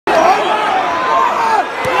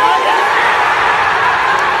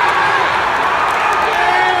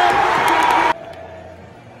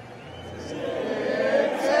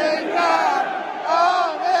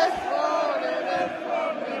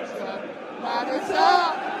It's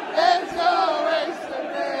always the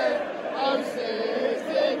way I'm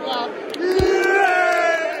sitting up.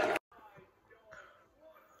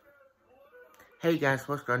 Hey guys,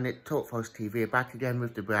 what's going on? It's Talk Forest TV, back again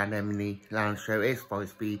with the Brian Emily Lounge Show. It's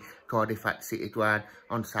Forest v Cardiff at City Ground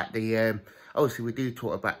on Saturday. Obviously, we do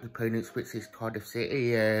talk about the opponents, which is Cardiff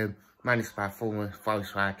City, managed by former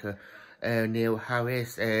Forest striker Neil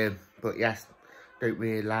Harris. But yes, don't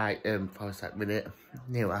really like Forest at the minute.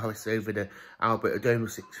 Neil Harris over the Albert Adoma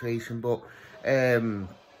situation. But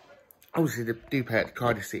obviously, they do play at the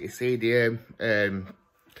Cardiff City Stadium.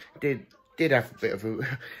 Did have a bit of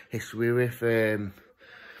a history with Aaron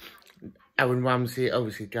Ramsey.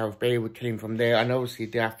 Obviously, Gareth Bale came from there, and obviously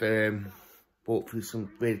they have brought through some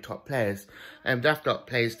really top players. They have got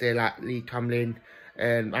players there like Lee Tomlin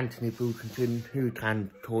and Anthony Brookington who can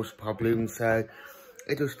cause problems. So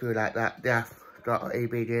it does feel like that they have got a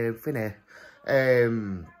big thing here.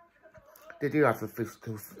 They do have a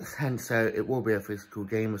physical sense, so it will be a physical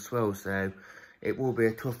game as well. So it will be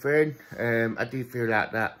a tough run. I do feel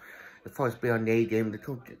like that. If Forest be on the A game, they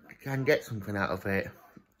can get something out of it.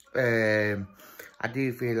 I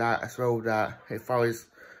do feel like as well that if Forest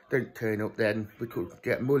don't turn up, then we could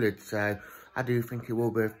get mullered. So I do think it will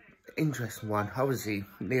be an interesting one. Obviously,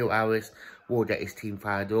 Neil Harris will get his team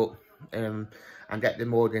fired up and get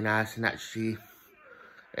them organised and actually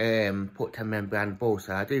put 10 men behind the ball.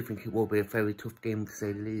 So I do think it will be a very tough game to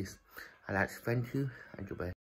say the least. I'd like to thank you and goodbye.